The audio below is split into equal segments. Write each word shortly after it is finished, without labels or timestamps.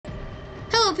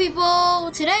Hello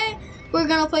people! Today we're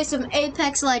gonna play some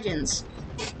Apex Legends.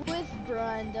 With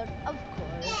Brandon, of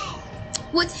course.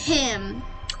 With him.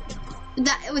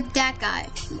 With that guy.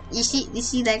 You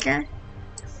see that guy?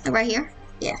 Right here?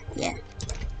 Yeah.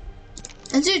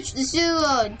 Let's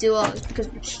do duos because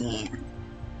we can.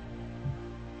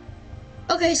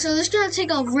 Okay, so this is gonna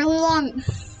take a really long.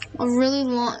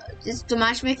 The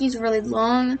matchmaking is really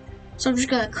long, so I'm just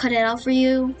gonna cut it out for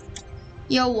you.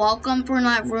 You're welcome for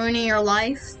not ruining your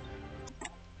life.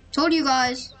 Told you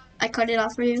guys, I cut it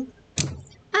off for you.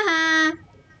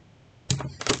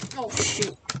 Oh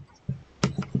shoot.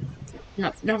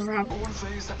 No, never happened. Old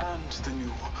face and the new.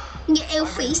 Yeah, old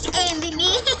face and the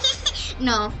new.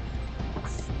 No.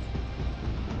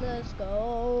 Let's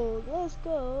go.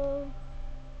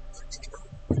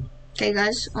 Okay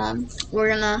guys, we're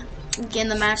gonna get in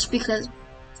the match because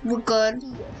we're good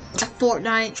at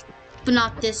Fortnite, but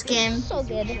not this game. So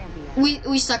good.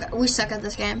 We suck at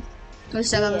this game. We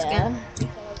suck at this game.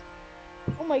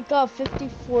 Oh my god,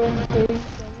 54 and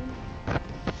 37.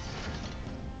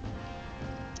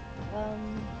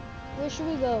 Where should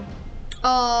we go?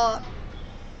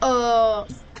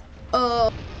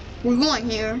 We're going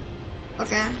here.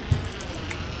 Okay.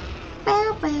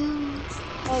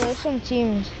 Oh, there's some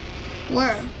teams.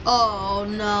 Where? Oh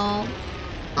no.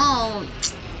 Oh.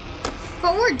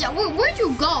 But where'd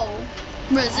you go?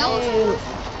 Brazil? I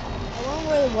wonder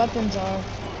where the weapons are.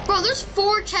 Bro, there's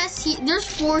 4 chests here. There's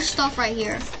 4 stuff right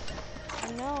here.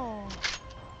 I know.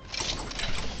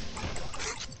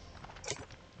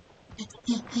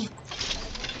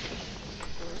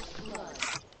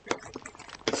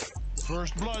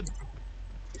 First blood.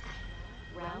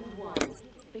 Round 1.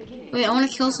 Beginning. Wait, I want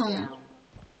to kill someone.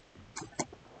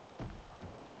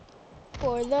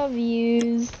 For the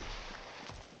views.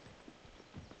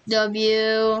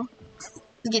 W.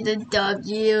 Get the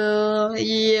W.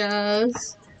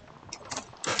 Yes.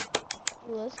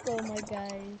 Let's go, my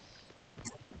guys.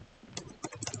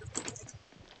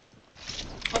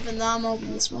 Open that. I'm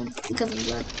open this one because I'm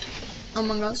good.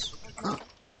 Among Us. Oh,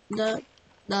 that.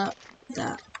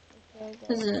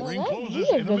 Is it? Oh, these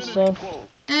are good stuff.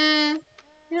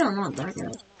 You don't want that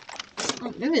good.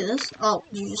 Oh, maybe this. Oh,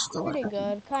 you just stole it. Pretty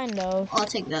good, kind of. I'll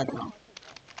take that though.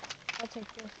 I'll take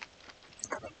this.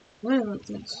 What about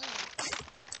this?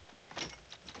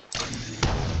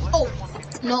 Oh!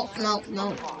 No.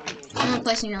 I'm not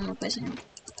placing it.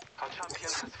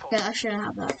 Okay, I shouldn't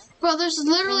have that. Bro, there's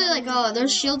literally like,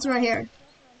 there's shields right here.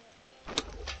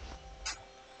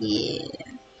 Yeah.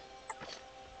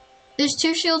 There's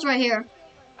 2 shields right here.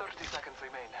 30 seconds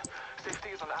remain. Safety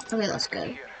is on Okay, that's good.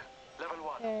 here. Level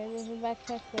 1. Okay, there's a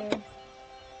backpack there.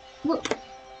 Who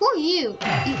are you?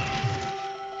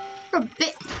 You're a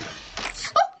bit.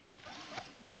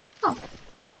 Oh.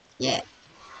 Yeah.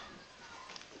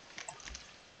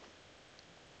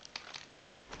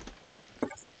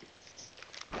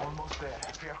 Almost there.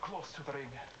 We are close to the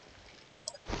ring.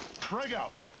 Frag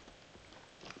out.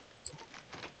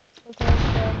 Okay,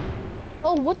 let's go.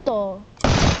 Oh, what the?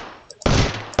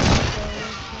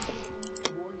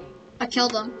 Warning. I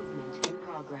killed him. Movement in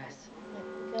progress.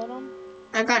 Killed him?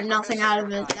 I got nothing out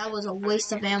of it. That was a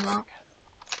waste of ammo.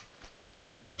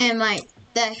 And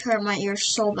that hurt my ear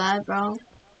so bad, bro.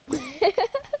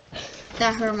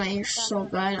 That hurt my ear so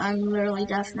bad. I'm literally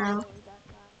deaf now.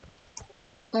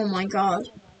 Oh my god.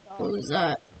 What was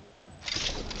that?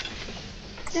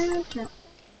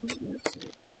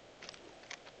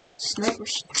 Sniper.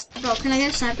 Bro, can I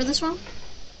get a sniper this one?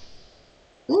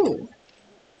 Ooh.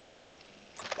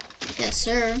 Yes,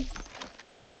 sir.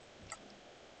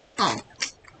 Oh.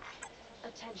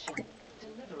 Attention.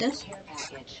 Delivery Yes? care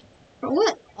package. Bro,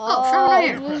 what? Oh, from right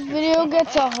If here. this video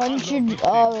gets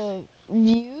 100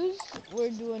 views, we're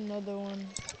doing another one.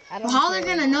 I don't How are they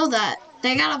care. gonna know that?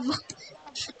 They gotta.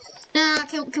 Nah,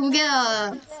 can we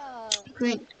get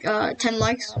 10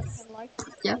 likes? 10 likes?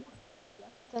 Yeah.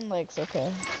 10 likes,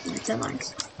 okay. Yeah, 10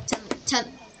 likes. 10,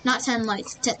 not 10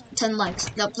 likes. 10 likes.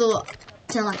 No, blew up.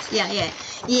 10 likes. Yeah.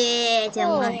 Yeah, 10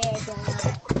 likes.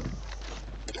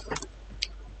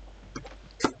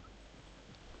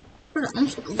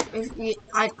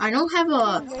 I don't have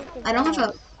a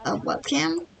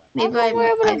webcam. Maybe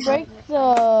We're able I to break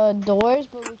the doors,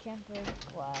 but we can't break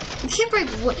glass. We can't break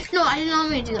no, I didn't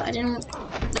want me to do that.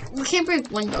 We can't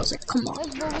break windows. Like, come on.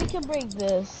 But we can break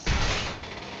this.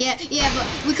 Yeah, but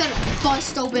we could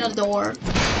bust open a door.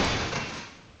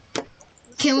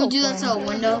 Can we do that to a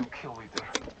window? Kill leader.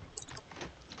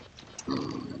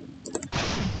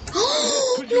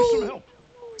 Oh Could use some help.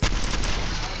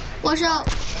 Watch out!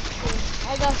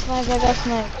 I got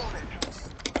sniped.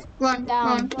 Run,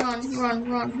 Down. run.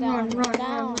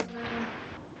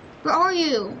 Where are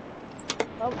you?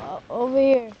 Over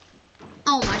here.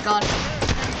 Oh my god.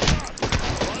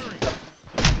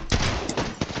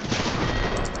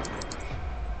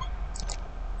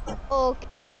 Okay.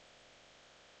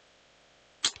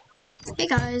 Hey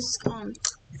guys,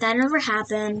 that never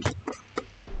happened.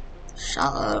 Shut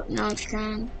up. No, I'm just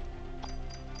kidding.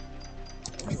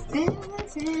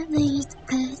 Family's the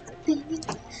place to be.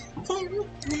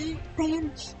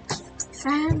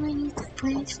 Family's the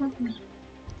place for me.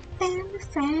 Family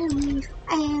for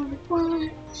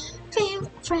everyone.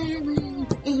 Family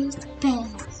is the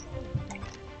best.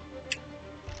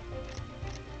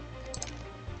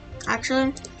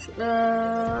 Actually,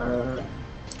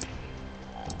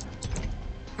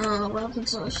 what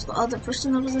happens is the other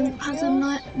person that was in has a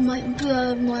nut might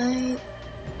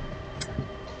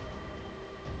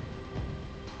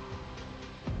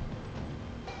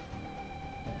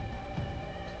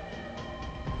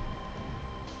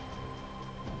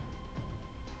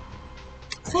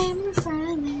family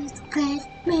friendly is the place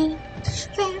for me.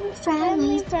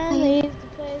 Family friendly is the place. Is the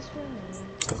place for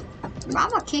me. I'm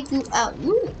gonna kick you out.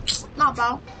 You, nah,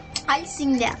 bro. I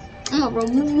sing that. I'm gonna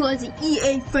remove you as an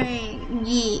EA fan.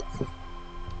 Yeah.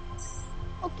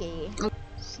 Okay.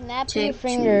 Snap Take your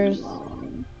fingers. too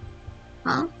long.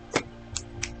 Huh?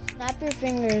 Snap your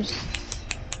fingers.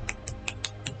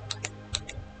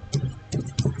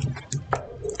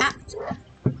 Ah.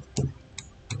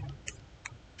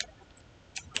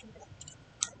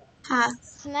 Ha.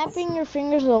 Snapping your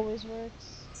fingers always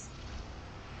works.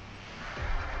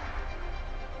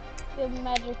 You have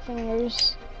magic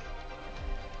fingers.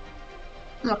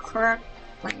 I'm gonna crack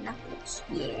my knuckles.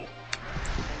 Yeah.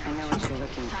 I know what you're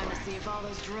looking Time to for. see if all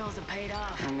those drills have paid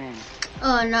off. I'm in.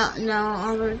 Oh no,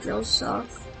 all the drills suck.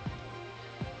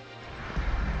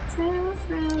 Family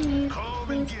friendly is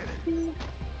Come and get it. the place.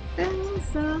 Family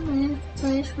friendly is the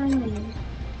place for me.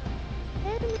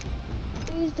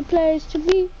 Family is the place to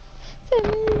be.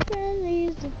 Family friendly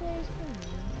is the place for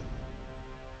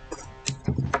me.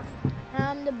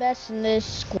 I'm the best in this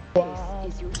squad.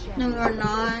 Is your No, champion. you're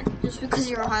not. Just because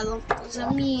you're high level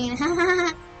doesn't mean.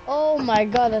 Oh my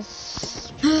god,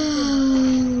 that's... All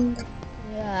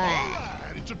Yeah.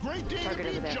 right, it's a great day to Target be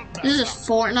over a there. jump This master. is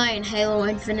Fortnite and Halo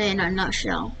Infinite in a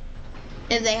nutshell.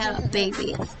 If they had a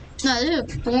baby. No,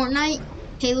 this is Fortnite,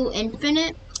 Halo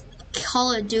Infinite,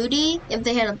 Call of Duty, if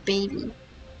they had a baby.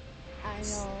 I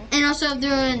know. And also if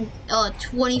they're in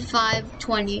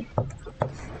 25-20.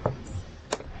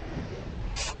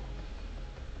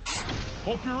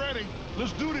 Hope you're ready.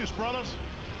 Let's do this, brothers.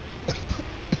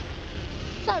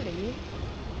 Sorry.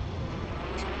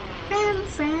 Family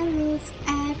friendly is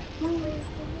everyone.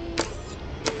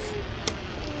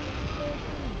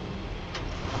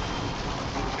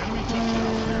 Enemy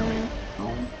touchdown.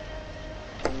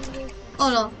 Oh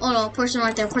no, person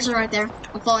right there.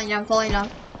 I'm falling down.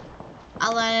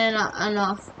 I landed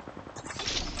enough.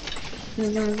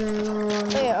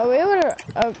 Wait, are we able to...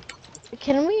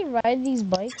 can we ride these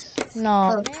bikes?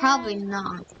 No. Probably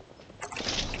not.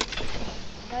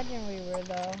 Imagine we were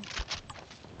though.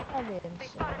 That'd be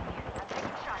insane.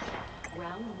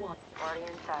 Round one.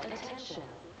 Attention.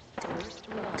 First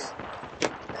blood.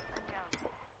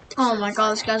 Oh my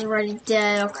god, this guy's already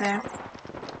dead. Okay.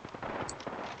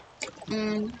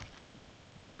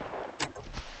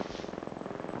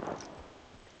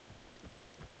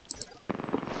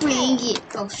 Bring it.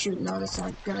 Oh shoot, no, that's not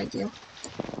a good idea.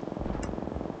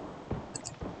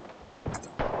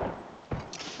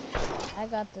 I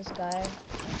got this guy.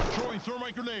 Throwing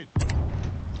thermite grenade.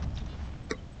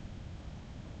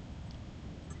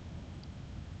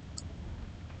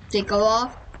 Did it go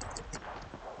off?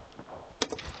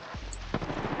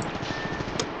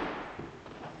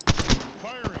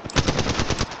 Firing.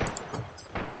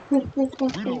 That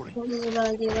was a bad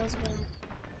idea. That was a bad idea.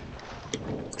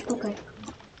 Okay.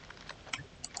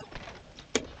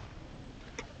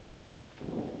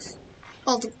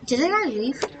 Oh, did that guy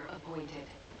leave? Leader appointed.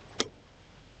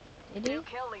 Did he?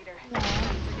 Kill leader. No.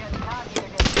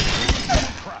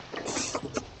 Crap.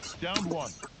 Down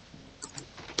one.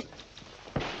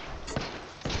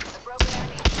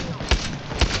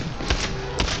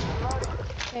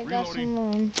 I got some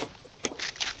room.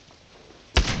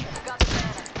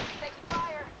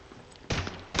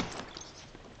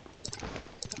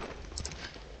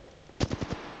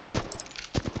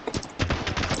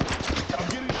 I'm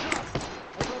getting shot.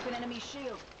 I broke an enemy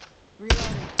shield.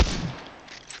 Reloading.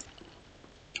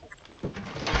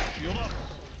 Shield up.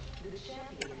 The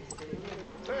champion has been eliminated.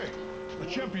 Hey, the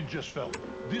champion just fell.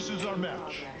 This is our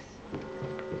match.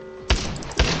 Progress.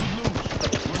 We lose.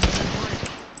 We're not in range.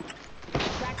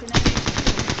 Cracked an enemy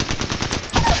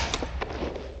shield.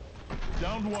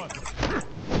 Down Round one.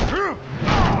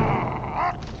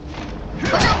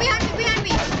 Watch out, behind me, behind me.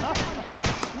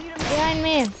 Behind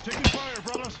me. Taking fire,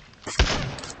 brothers.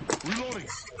 Reloading.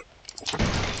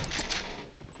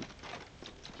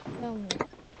 No.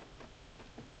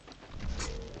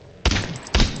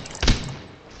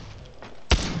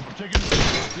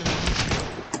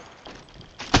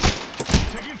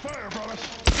 Taking fire, brothers.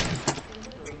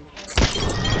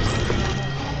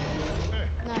 Hey,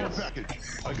 Nice. care package.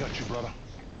 I got you, brother.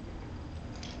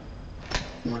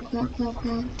 Come on, come on, come on,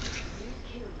 come on.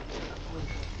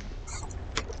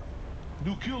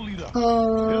 New kill leader. Heads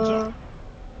Uh, up.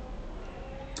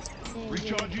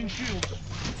 Recharging shields.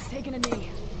 Taking a knee.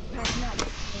 Passing out.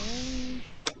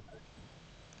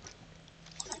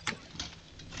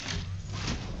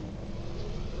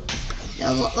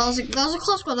 that was a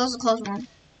close one. That was a close one.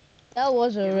 That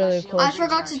was a really close. I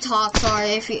forgot to talk. Sorry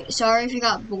if you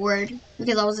got bored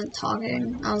because I wasn't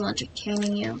talking. I was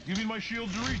entertaining you. Giving my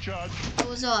shields a recharge. I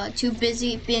was too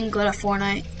busy being good at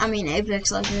Fortnite. I mean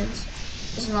Apex Legends.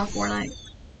 This is not Fortnite.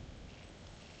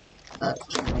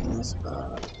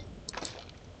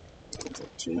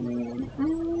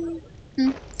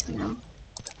 No.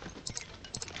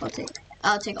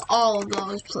 I'll take all of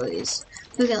those, please,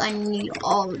 because I need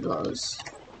all of those,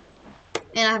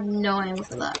 and I have no ammo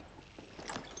for that.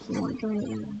 Come on, give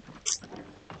me ammo.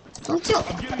 Don't kill.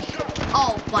 I'm getting shot.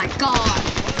 Oh my god.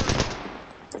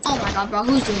 Oh my god, bro.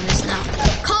 Who's doing this now?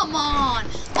 Come on.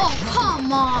 Oh,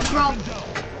 come on, bro.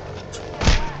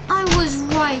 I was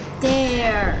right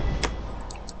there.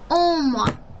 Oh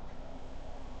my.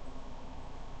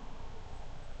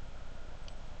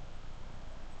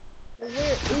 Where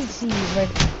is he? Like,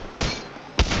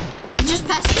 Just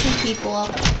passed 2 people up.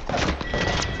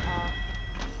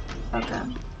 Okay.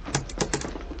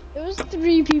 there was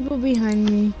 3 people behind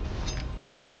me.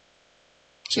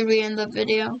 Should we end the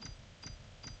video?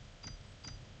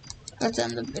 Let's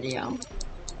end the video.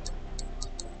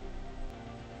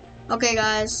 Okay,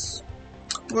 guys.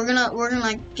 We're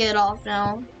gonna get off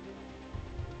now.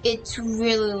 It's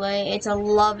really late. It's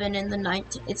 11 in the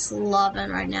night. It's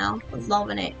 11 right now.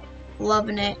 11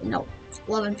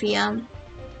 p.m.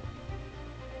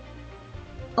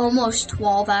 Almost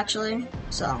 12 actually.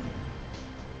 So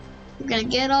we're gonna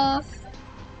get off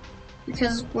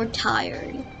because we're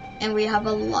tired and we have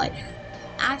a life.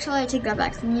 Actually, I take that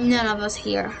back. None of us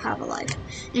here have a life,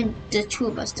 and the 2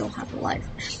 of us don't have a life.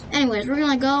 Anyways, we're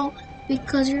gonna go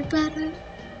because you're better.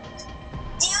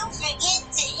 Don't forget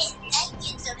to hit like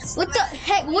and subscribe. What the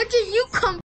heck? Where did you come